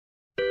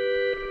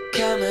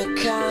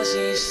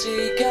Kamikaze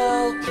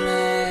seagull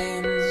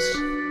planes,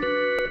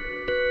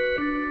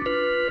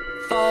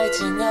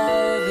 fighting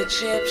over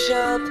chip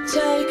shop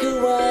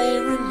takeaway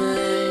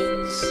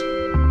remains.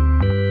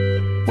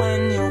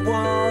 When you're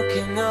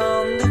walking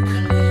on the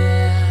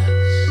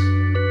cliffs,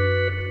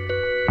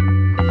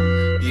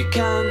 you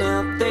can't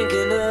help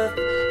thinking of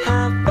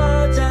how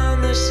far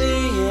down the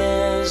sea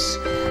is,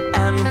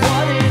 and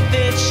what if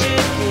it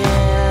should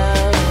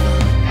give.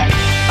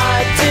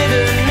 I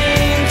didn't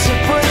mean to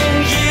bring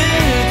you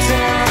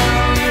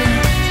down.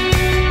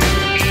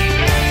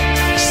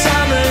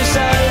 Summer's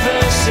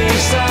over,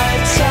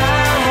 seaside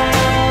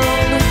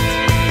town.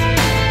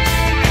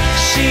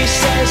 She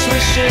says we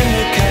shouldn't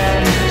have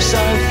come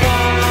so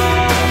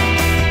far.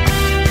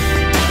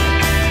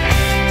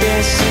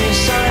 This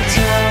seaside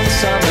town,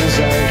 summer's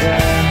over.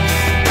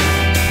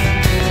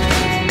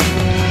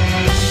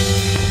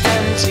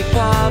 Empty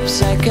pubs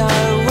echo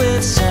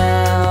with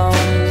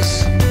sounds,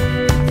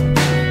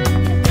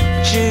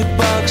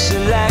 jukebox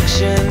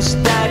selections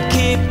that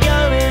keep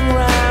going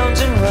round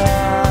and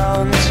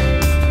round.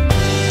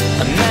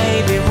 And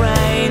maybe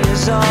rain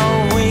is all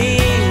we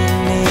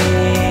need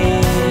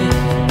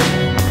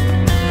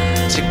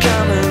to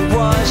come and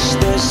wash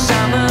the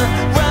summer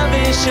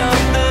rubbish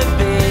off the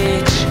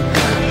beach.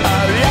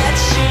 Oh,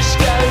 let's just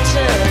go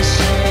to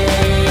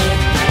sea.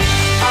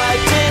 I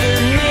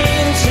didn't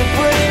mean to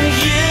bring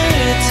you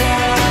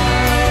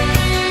down.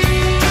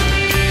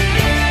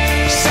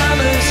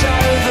 Summer's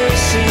over,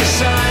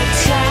 seaside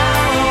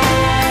town.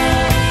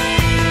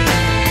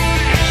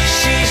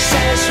 She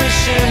says we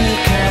shouldn't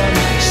come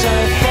so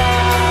far.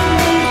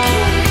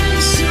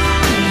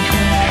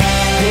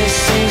 This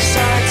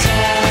seaside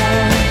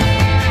town.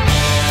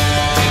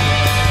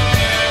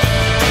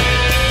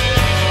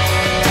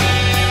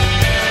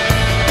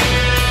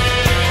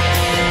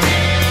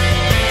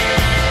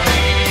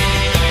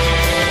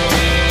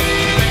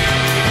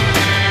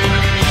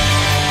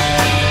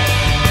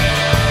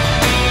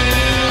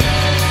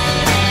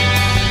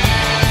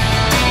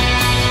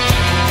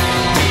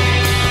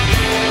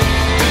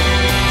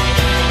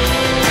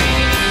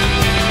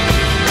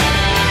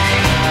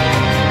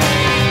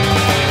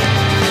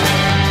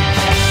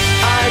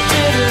 I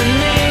didn't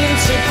mean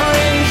to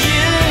bring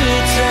you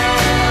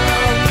down.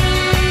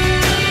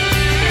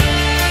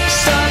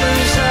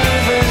 Summer's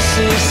over,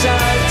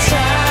 seaside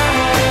town.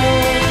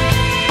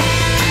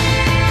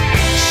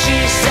 She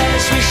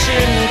says we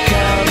shouldn't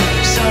come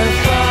so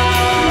far.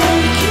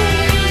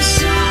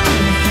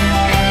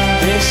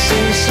 This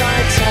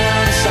seaside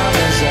town,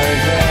 summer's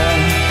over.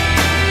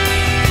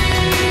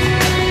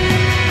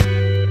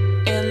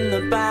 In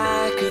the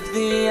back of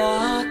the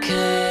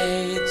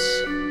arcades,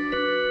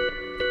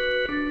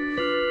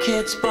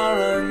 kids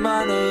borrow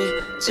money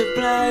to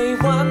play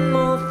one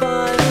more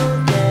final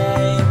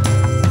game,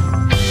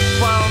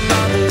 while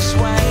mothers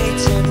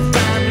wait in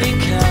family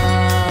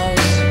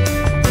cars.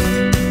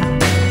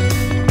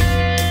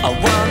 I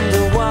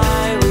wonder why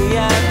we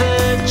ever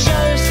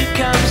chose to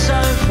come so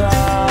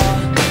far,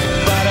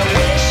 but I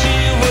wish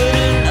you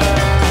wouldn't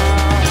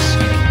ask.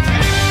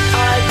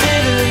 I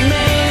didn't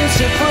mean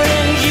to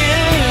bring you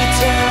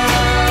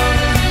down.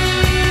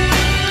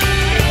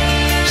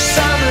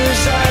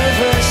 Summer's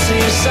over,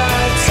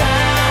 seaside town.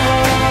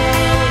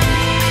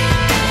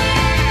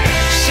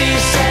 She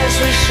says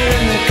we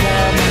shouldn't have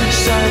come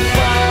so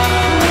far.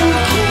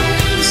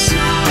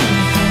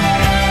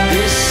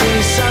 This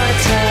seaside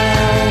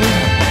town.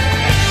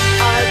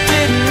 I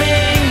didn't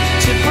mean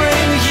to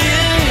bring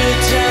you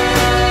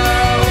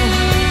down.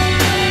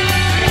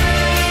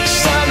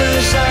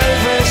 Summer's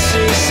over,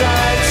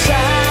 seaside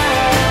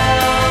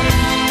town.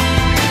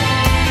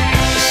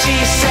 She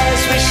says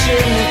we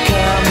shouldn't have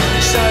come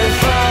so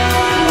far.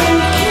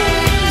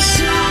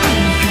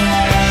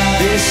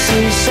 This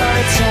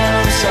seaside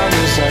town,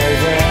 summer's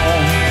over.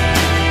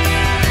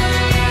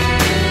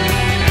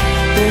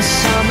 This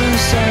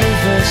summer's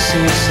over,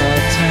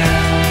 seaside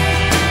town.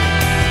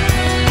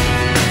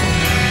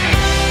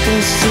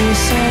 This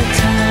seaside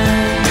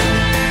town.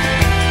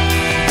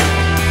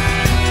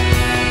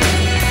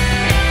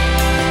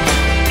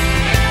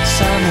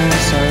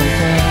 Summer's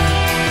over.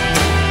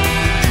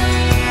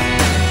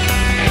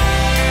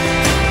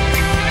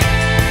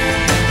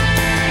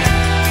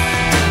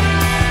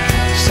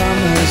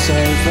 Summer's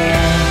over.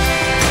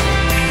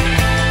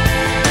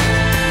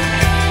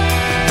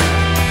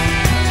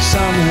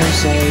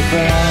 Summer's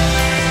over.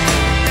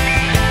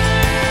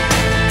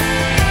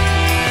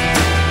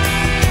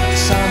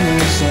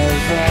 Summer's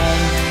over.